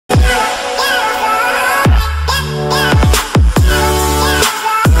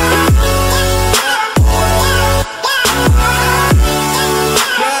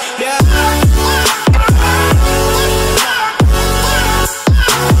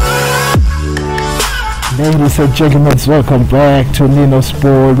Ladies and gentlemen, welcome back to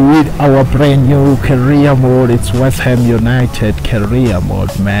NinoSports with our brand new career mode. It's West Ham United career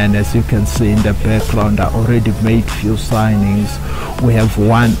mode, man. As you can see in the background, I already made few signings. We have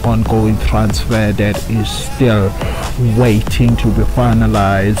one ongoing transfer that is still waiting to be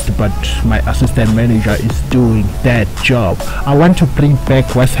finalized, but my assistant manager is doing that job. I want to bring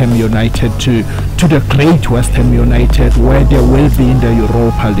back West Ham United to the great West Ham United, where they will be in the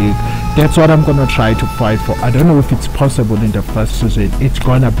Europa League. That's what I'm gonna try to fight for. I don't know if it's possible in the first season. It's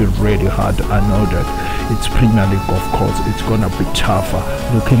gonna be really hard. I know that it's Premier League, of course. It's gonna be tougher.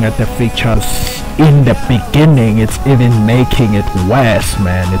 Looking at the fixtures in the beginning, it's even making it worse,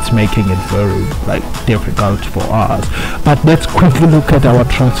 man. It's making it very difficult for us. But let's quickly look at our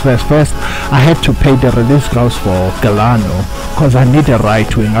transfers. First, I had to pay the release clause for Galano because I need a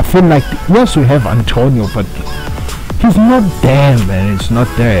right wing. I feel like, yes, we have Antonio, but he's not there, man. He's not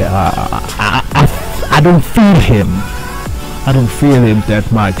there. I don't feel him. I don't feel him that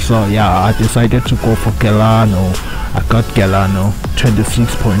much. So yeah, I decided to go for Galano. I got Galano,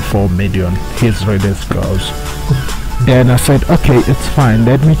 26.4 million. His release clause. Then I said, okay, it's fine.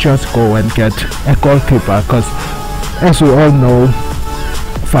 Let me just go and get a goalkeeper, because as we all know,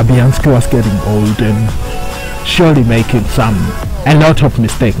 Fabianski was getting old and surely making a lot of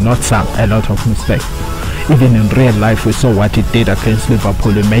mistakes. A lot of mistakes. Even in real life, we saw what he did against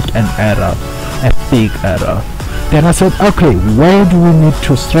Liverpool. He made an error, a big error. Then I said, okay, where do we need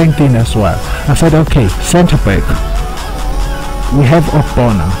to strengthen as well? I said, okay, centre back. We have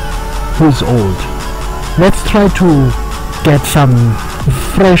Obona, who's old. Let's try to get some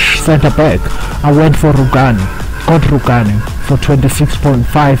fresh centre back. I went for Rugani, got Rugani for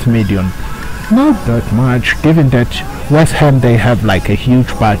 26.5 million. Not that much, given that West Ham, they have a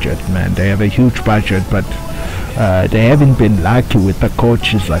huge budget, man. They have a huge budget, but they haven't been lucky with the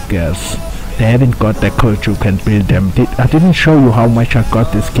coaches, I guess. They haven't got the coach who can build them. I didn't show you how much I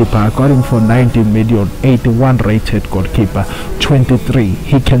got this keeper. I got him for 19 million, 81 rated goalkeeper, 23.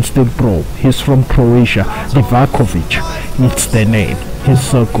 He can still grow. He's from Croatia. Livakovic, it's the name. He's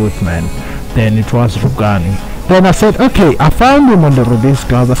so good, man. Then it was Rugani. Then I said, okay, I found him on the release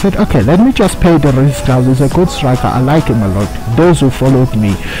clause. I said, okay, let me just pay the release clause. He's a good striker. I like him a lot. Those who followed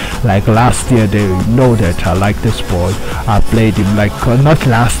me last year, they know that I like this boy. I played him not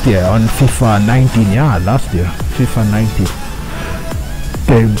last year, on FIFA 19. Yeah, last year, FIFA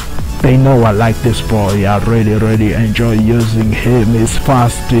 19. They know I like this boy. I really enjoy using him. He's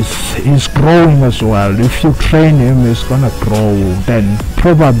fast. He's growing as well. If you train him, he's gonna grow. Then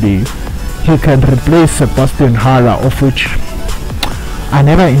probably he can replace Sebastian Haller, of which I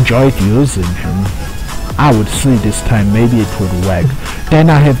never enjoyed using him. I would see this time, maybe it would work. Then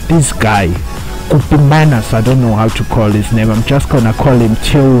I have this guy, Kupimanas. I don't know how to call his name. I'm just gonna call him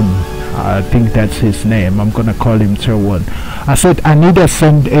Tune. I think that's his name. I'm gonna call him Tune. I said I need a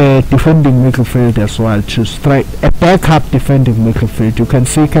defending midfield as well, to strike a backup defending midfield. You can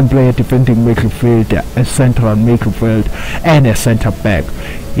see he can play a defending midfield, a central midfield, and a centre back.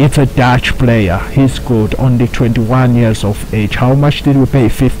 It's a Dutch player. He's good, only 21 years of age. How much did we pay?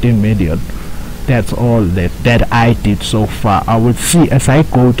 15 million. That's all that I did so far. I will see as I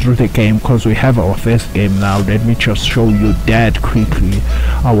go through the game, because we have our first game now. Let me just show you that quickly.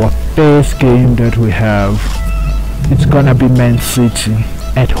 Our first game that we have, it's gonna be Man City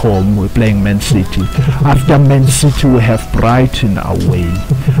at home. We're playing Man City. After Man City, we have Brighton away.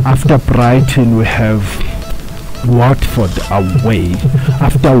 After Brighton, we have Watford away.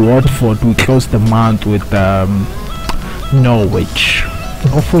 After Watford, we close the month with Norwich,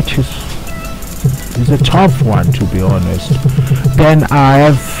 of which is a tough one, to be honest. Then I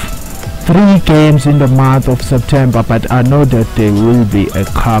have 3 games in the month of September, but I know that there will be a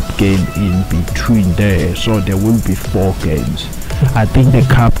cup game in between there, so there will be 4 games. I think the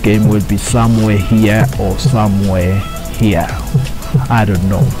cup game will be somewhere here or somewhere here. I don't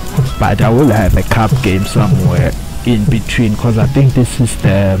know, but I will have a cup game somewhere in between, because I think this is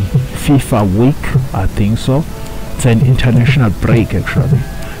the FIFA week. I think so. It's an international break, actually.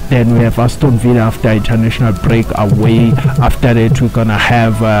 Then we have Aston Villa after international break away. After that, we're gonna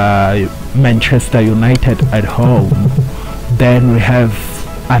have Manchester United at home. Then we have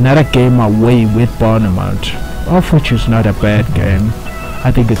another game away with Bournemouth, of which is not a bad game.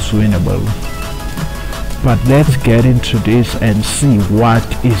 I think it's winnable. But let's get into this and see what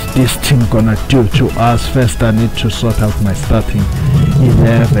is this team gonna do to us. First, I need to sort out my starting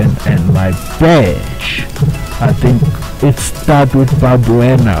 11 and my bench. I think it starts with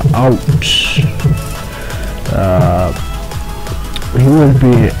Babuena out. He will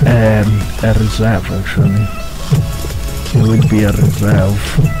be a reserve, actually. He will be a reserve.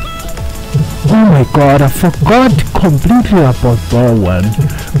 Oh my god, I forgot completely about Bowen.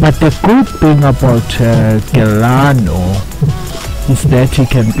 But the good thing about Gelano is that he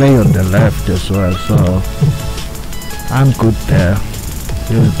can play on the left as well, so I'm good there.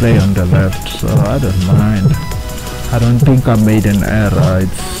 He'll play on the left, so I don't mind. I don't think I made an error.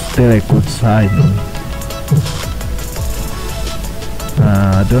 It's still a good signing.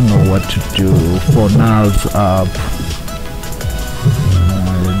 I don't know what to do. Fornals up.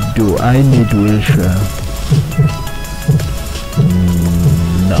 Do I need Wilshire?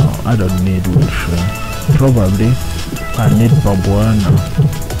 No, I don't need Wilshire. Probably I need Babuana.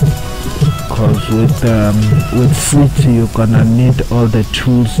 Because with City you're gonna need all the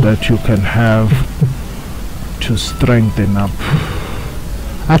tools that you can have to strengthen up.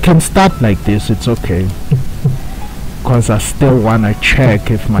 I can start like this, it's okay. Because I still wanna check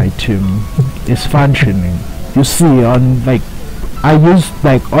if my team is functioning. You see, on like I used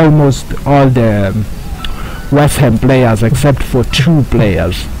like almost all the West Ham players except for 2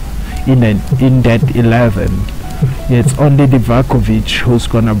 players in that 11. It's only Divakovic who's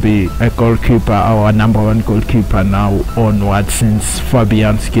gonna be a goalkeeper, our #1 goalkeeper now onward since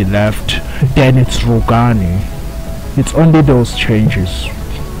Fabianski left. Then it's Rugani. It's only those changes,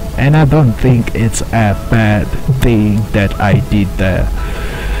 and I don't think it's a bad thing that I did there.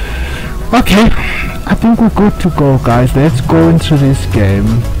 Okay, I think we're good to go, guys. Let's go into this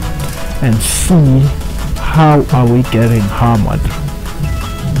game and see how are we getting hammered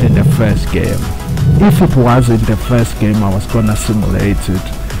in the first game. If it was in the first game, I was gonna simulate it.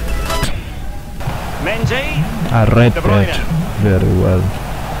 I read that very well.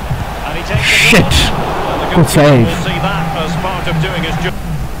 Shit! Good save.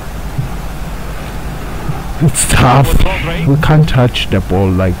 It's tough. We can't touch the ball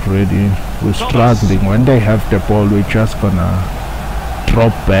like really. We're struggling. When they have the ball, we're just gonna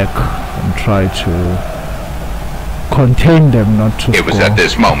drop back and try to contain them, not to score. It was at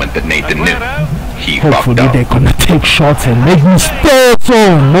this moment that Nathan knew. He hopefully they're gonna take shots and make mistakes.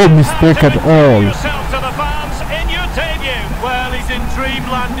 Oh, no mistake at all. Well, he's in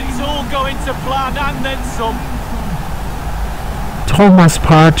dreamland. It's all going to plan and then some. Thomas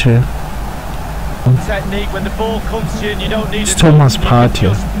Partey. Technique when the ball comes to you and you don't need it's Thomas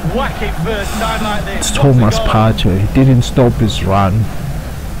Partey. Whack it first time like this. It's Thomas Partey. He didn't stop his run.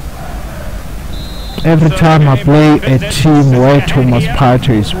 Every time I play a team where Thomas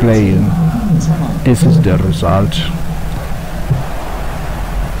Partey is playing, this is the result.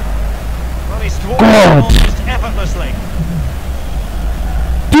 God!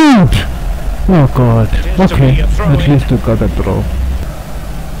 Dude! Oh God. Okay, at least we got a draw.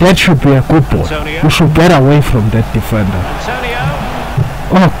 That should be a good ball. We should get away from that defender.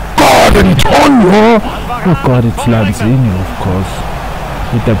 Oh God, Antonio! Oh God, it's Lanzini, of course.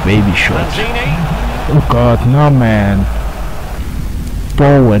 With the baby shot. Oh God, no man.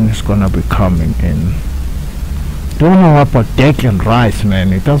 Bowen is gonna be coming in. Don't know about Declan Rice,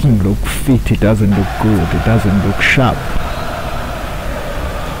 man. It doesn't look fit, it doesn't look good, it doesn't look sharp.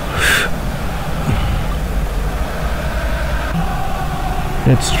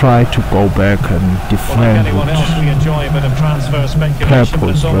 Let's try to go back and defend anyone else, we enjoy a bit of transfer speculation, but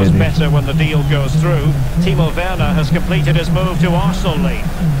it's always better when the deal goes through. Timo Werner has completed his move to Arsenal League.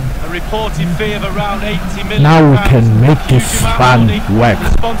 A reported fee of around 80 million. Now we can make this fun work.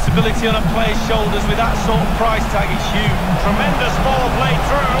 Responsibility on a player's shoulders with that sort of price tag is huge. Tremendous ball played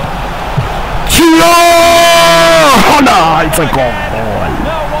through. Oh no, it's a goal.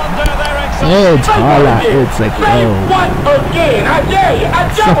 No wonder they're It's Hala, it's a goal.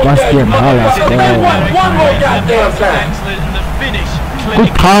 Sebastian Hala scored. One more goddamn time. Excellent, and the finish. Good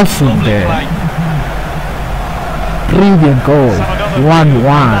passing there. Brilliant goal.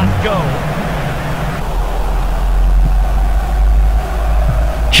 1-1.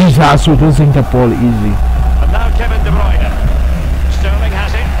 Jesus, we're losing the ball easy. And now Kevin De Bruyne. Sterling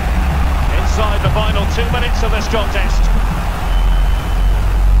has it. Inside the final 2 minutes of this contest.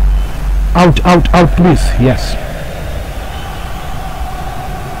 Out, out, out, please. Yes.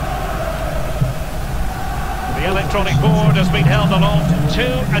 The electronic board has been held aloft.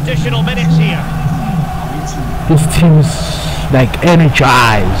 2 additional minutes here. This team's like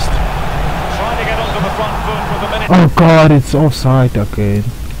energized. Trying to get onto the front foot with a minute. Oh God, it's offside again.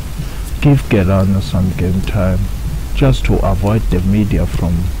 Give Gelano some game time, just to avoid the media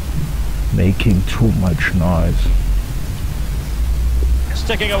from making too much noise.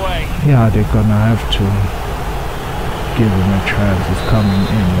 Sticking away. Yeah, they're gonna have to give him a chance. He's coming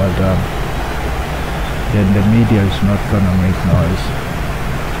in, well done. Then the media is not gonna make noise.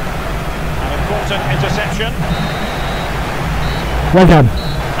 An important interception. Well done.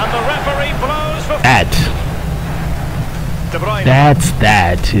 And the referee that. That's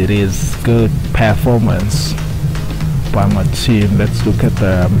that. It is good performance by my team. Let's look at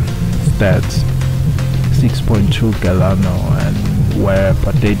the stats. 6.2 Galano and Ware,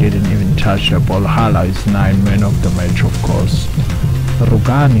 but they didn't even touch the ball. Hala is 9 men of the match, of course.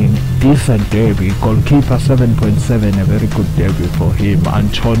 Rugani, decent debut. Goalkeeper 7.7, a very good debut for him.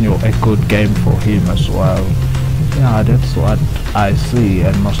 Antonio, a good game for him as well. Yeah, that's what I see,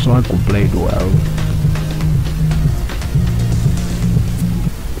 and Maswako played well.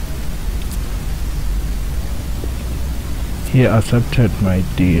 He accepted my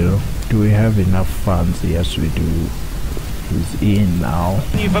deal. Do we have enough funds? Yes, we do. He's in now.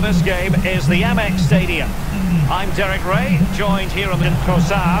 For this game is the Amex Stadium. I'm Derek Ray, joined here on the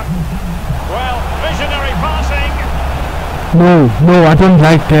Kosar. Well, visionary passing. No, I don't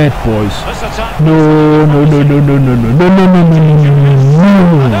like that, boys. No. And there we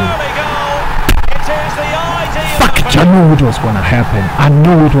go. It is the idea. Fuck it, I knew it was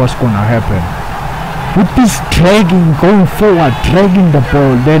gonna happen. With this dragging, going forward, dragging the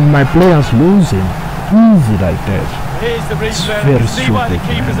ball, then my players losing. Easy like that. Here's the replay. Very See why the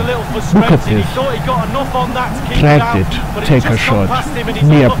keeper's a little frustrated. Look at this. He thought he got enough on that to keep Dragged it it, out, take a shot,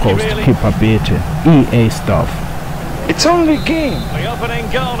 near post, really. keeper beaten. EA stuff. It's only a game. The opening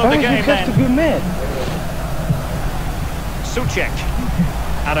goal of the game have to then. be mad. Suchek.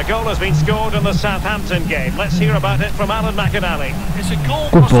 And a goal has been scored in the Southampton game. Let's hear about it from Alan McAnally. It's a goal.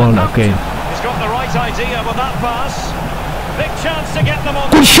 Good ball again. He's got the right idea with that pass. Big chance to get them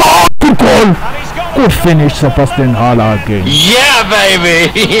on. Good shot, good goal. And he's got Good finish, Sebastian Hala again. Yeah, baby.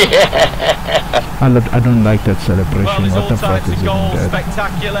 I don't like that celebration. Well, there's What the all fuck types is of even goals, that?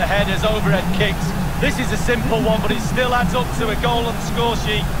 spectacular headers, overhead kicks. This is a simple one, but it still adds up to a goal on the score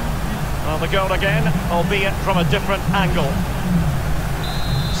sheet. Well, the goal again, albeit from a different angle.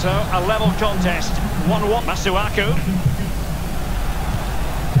 So, a level contest. 1-1. Masuaku.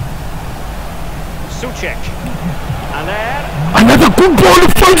 Suchek. And there. Another good ball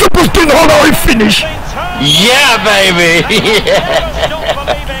from Sebastian Hala. I finish. Yeah, baby. Not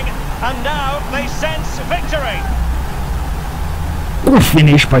believing, and now they sense victory. Good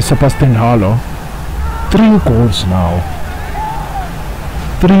finish by Sebastian Hala. 3 goals now.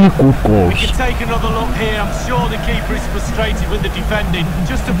 3 good We goals. can take another look here. I'm sure the keeper is frustrated with the defending.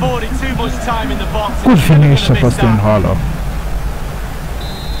 Just afforded too much time in the box. Good finish, Sebastian Hala.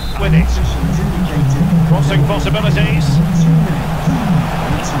 With it. Crossing possibilities.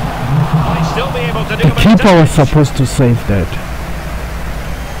 Might still be able to do The keeper was supposed to save that.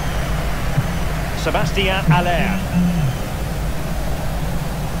 Sébastien Haller.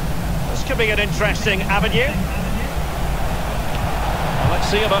 This could be an interesting avenue. Well, let's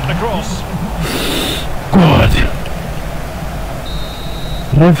see about the cross. God.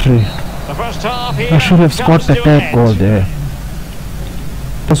 Referee, The first half here. I should have scored the comes to an third end. goal there.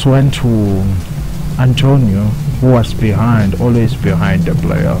 Just went to Antonio, who was behind, always behind the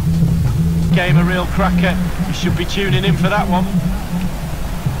player. Game a real cracker. You should be tuning in for that one.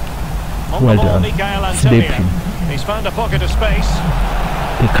 On Well the ball, done. Mikael Slip Antonio. him. He's found a pocket of space.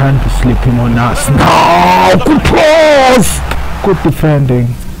 They can't be sleeping on us. No! Good cross! Good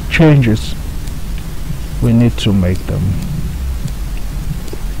defending. Changes. We need to make them.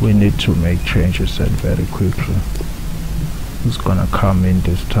 We need to make changes and very quickly. Who's gonna come in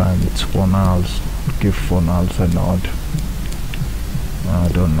this time? It's Fornals. Give Fornals a nod. I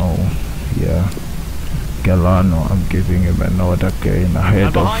don't know. Yeah. Galano, I'm giving him a nod again ahead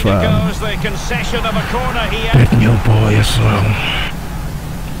And behind of it goes the concession of a corner here. that new boy as well.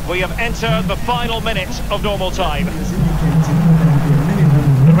 We have entered the final minute of normal time.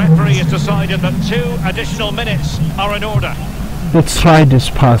 The referee has decided that 2 additional minutes are in order. Let's try this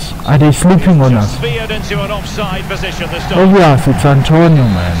pass. Are they sleeping on us? Just veered into an offside position this time. Oh yes, it's Antonio,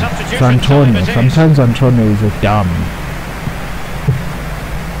 man. It's Substitution Antonio. time it is. Sometimes Antonio is a dumb.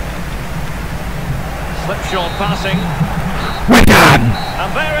 Slipshod passing. Well done!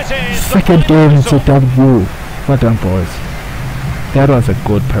 And there it is. the Second final game, it's a whistle. W. Well done, boys. That was a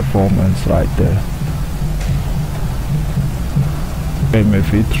good performance right there. Game of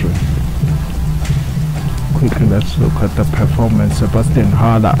victory. Quickly, let's look at the performance. Sebastian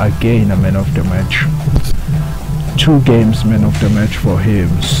Hala again, a man of the match. 2 games man of the match for him.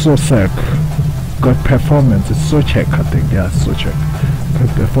 Sosek, good performance. It's Sochek, I think. Yeah, Sochek. Good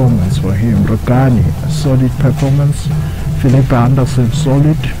performance for him. Rogani, solid performance. Philippe Anderson,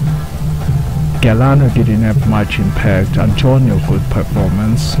 solid. Galano didn't have much impact. Antonio, good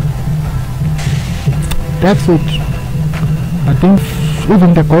performance. That's it. I think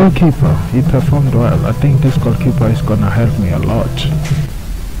even the goalkeeper, he performed well. I think this goalkeeper is gonna help me a lot.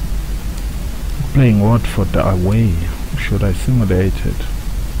 Playing Watford away. Should I simulate it?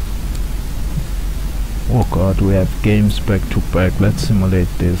 Oh god, we have games back to back. Let's simulate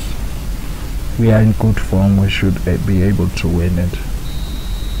this. We are in good form. We should be able to win it.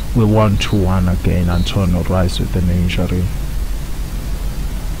 We won 2-1 again. Antonio Rice with an injury.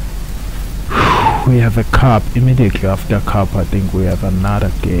 We have a cup. Immediately after cup, I think we have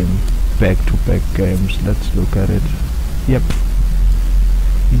another game. Back to back games. Let's look at it. Yep.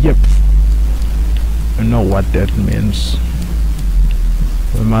 You know what that means.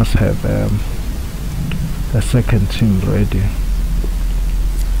 We must have the second team ready.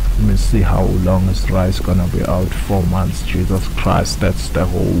 Let me see how long is Rice gonna be out. 4 months. Jesus Christ, that's the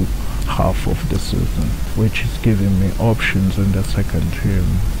whole half of the season, which is giving me options in the second team.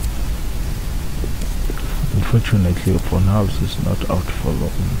 Unfortunately, Fornals is not out for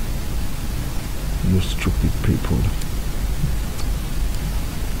long. You stupid people.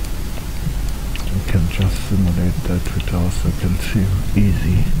 We can just simulate that with our second team.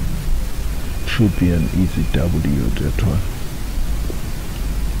 Easy. Should be an easy W, that one.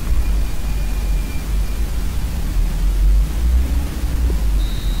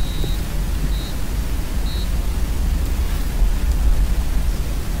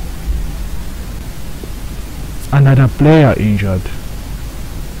 Another player injured.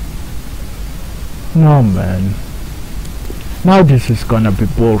 No man. Now this is gonna be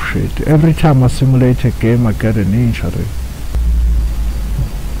bullshit. Every time I simulate a game I get an injury.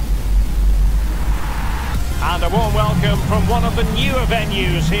 And a warm welcome from one of the newer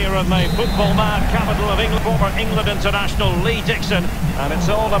venues here in the football mad capital of England, former England international Lee Dixon. And it's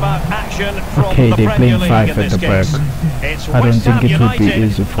all about action from the Premier League in this case. It's I don't West think Ham it would be United,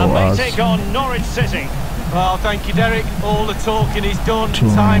 easy for and us. they take on Norwich City. Well, thank you, Derek. All the talking is done. To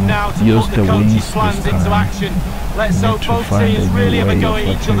Time now to use put the the coach's wings plans this into time. action. Let's Need hope to both find teams a new really have a way go of at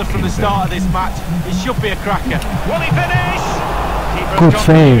each other from the attacking start of this match. It should be a cracker. Will he finish? Keeper's Good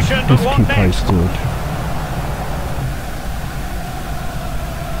save. contribution, This but what keeper next? is good.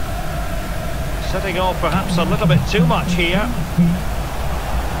 Setting off perhaps a little bit too much here.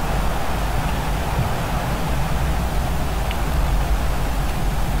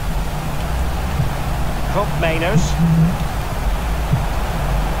 Hook Mainers.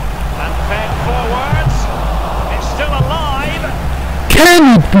 And fed forwards. It's still alive.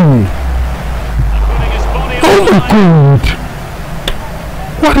 Can it be? And putting his body on Oh the my line. god!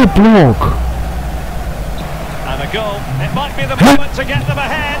 What a block! And a goal. It might be the moment to get them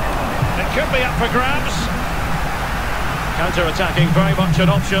ahead. It could be up for grabs. Counter-attacking, very much an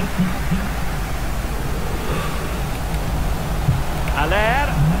option. Allaire.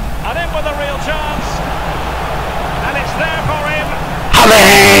 And in with a real chance. And it's there for him.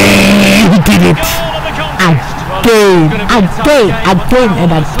 He did it! Goal of the contest. Again and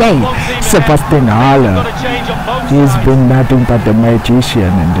again. Sebastian Haller. He's been nothing but a magician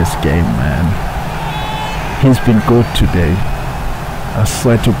in this game, man. He's been good today. I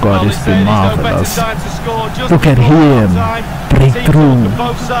swear to God, it's been marvelous. Look at him, break through. And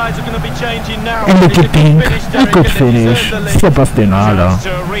look at Pink, a good finish. Sebastian Haller.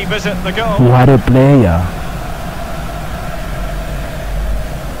 To revisit the goal. What a player.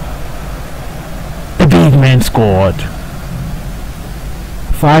 The big man scored.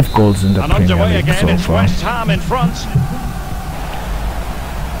 5 goals in the And Premier underway League again, so it's far. West Ham in front.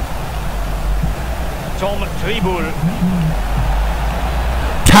 Tom Tribul.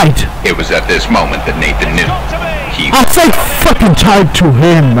 Tight. It was at this moment that Nathan knew he I say fucking tight to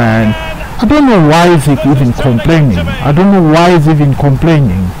him, man. I don't know why is he even complaining. I don't know why he's even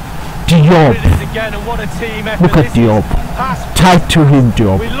complaining. Diop. Look at Diop. Tight to him,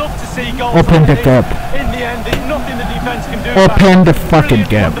 Diop. Open the gap. Open the fucking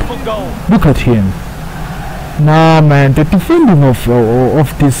gap. Look at him. Nah, man, the defending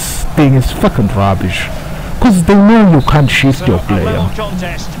of this thing is fucking rubbish. Because they know you can't shift your player.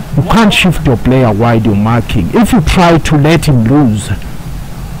 You can't shift your player while you're marking. If you try to let him lose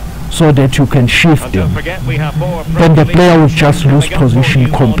so that you can shift him, then the player will just lose position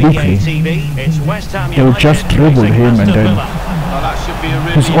completely. They will just dribble him and then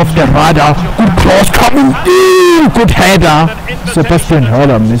he's off the radar. Good cross coming in. Good header. Sebastian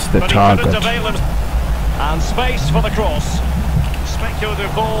Haller missed the target. And space for the cross.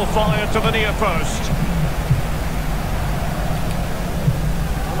 Speculative ball fired to the near post.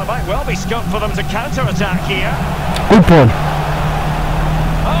 Well, there might well be scope for them to counter-attack here. Good ball.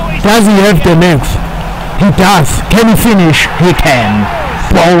 Does he have the legs? He does. Can he finish? He can.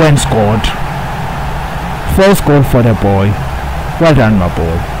 Bowen scored. First goal for the boy. Well done, my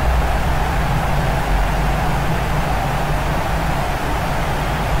boy.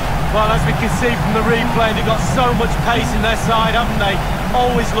 Well, as we can see from the replay, they've got so much pace in their side, haven't they?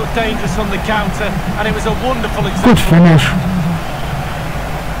 Always look dangerous on the counter, and it was a wonderful example. Good finish.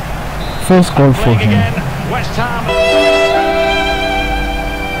 First goal for him. Again, West Ham.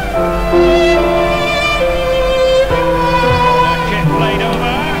 Played over.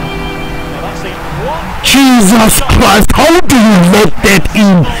 Well, that's it. What? Jesus Christ, how do you let that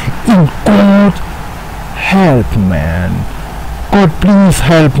in? God help, man. God, please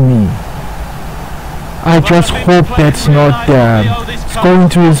help me. I just hope that's not it's going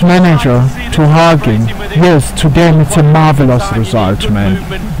to his manager to hug him. Yes, to them it's a marvelous result, man.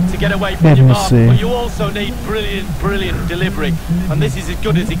 Let me see. But you also need brilliant delivery, and this is as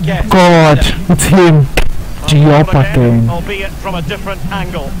good as it gets. God, it's him. Diop again. Albeit from a different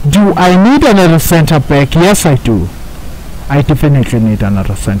angle. Do I need another centre back? Yes, I do. I definitely need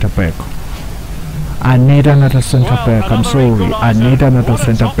another centre back. I need another centre back. I'm sorry. I need another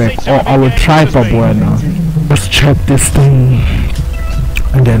centre back. Or I will try Babuena. Let's check this thing.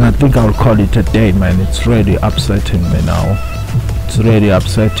 And then I think I'll call it a day, man. It's really upsetting me now. It's really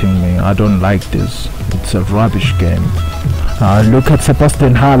upsetting me. I don't like this. It's a rubbish game. Look at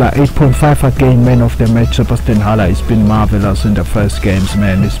Sebastian Haller, 8.5 again, man of the match. Sebastian Haller has been marvelous in the first games,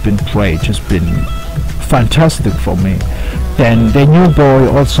 man. It's been great. It's been fantastic for me. Then the new boy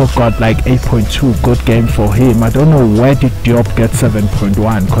also got like 8.2, good game for him. I don't know where did Diop get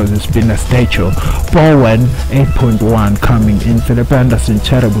 7.1 because it's been a statue. Bowen 8.1 coming in. Philip Anderson,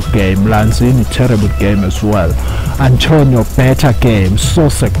 terrible game. Lanzini, terrible game as well. Antonio, better game.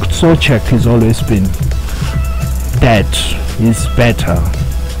 Socek has always been that. He's better.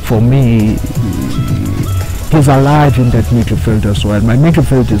 For me, he's alive in that midfield as well. My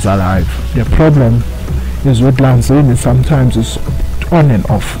midfield is alive. The problem is with Lanzini, sometimes it's on and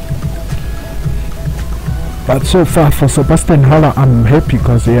off. But so far for Sebastian Haller, I'm happy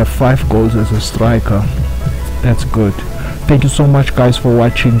because he has 5 goals as a striker. That's good. Thank you so much, guys, for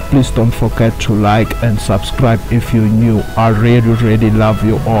watching. Please don't forget to like and subscribe if you're new. I really love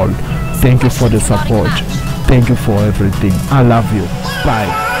you all. Thank you for the support. Thank you for everything. I love you.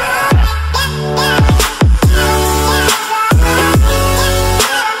 Bye.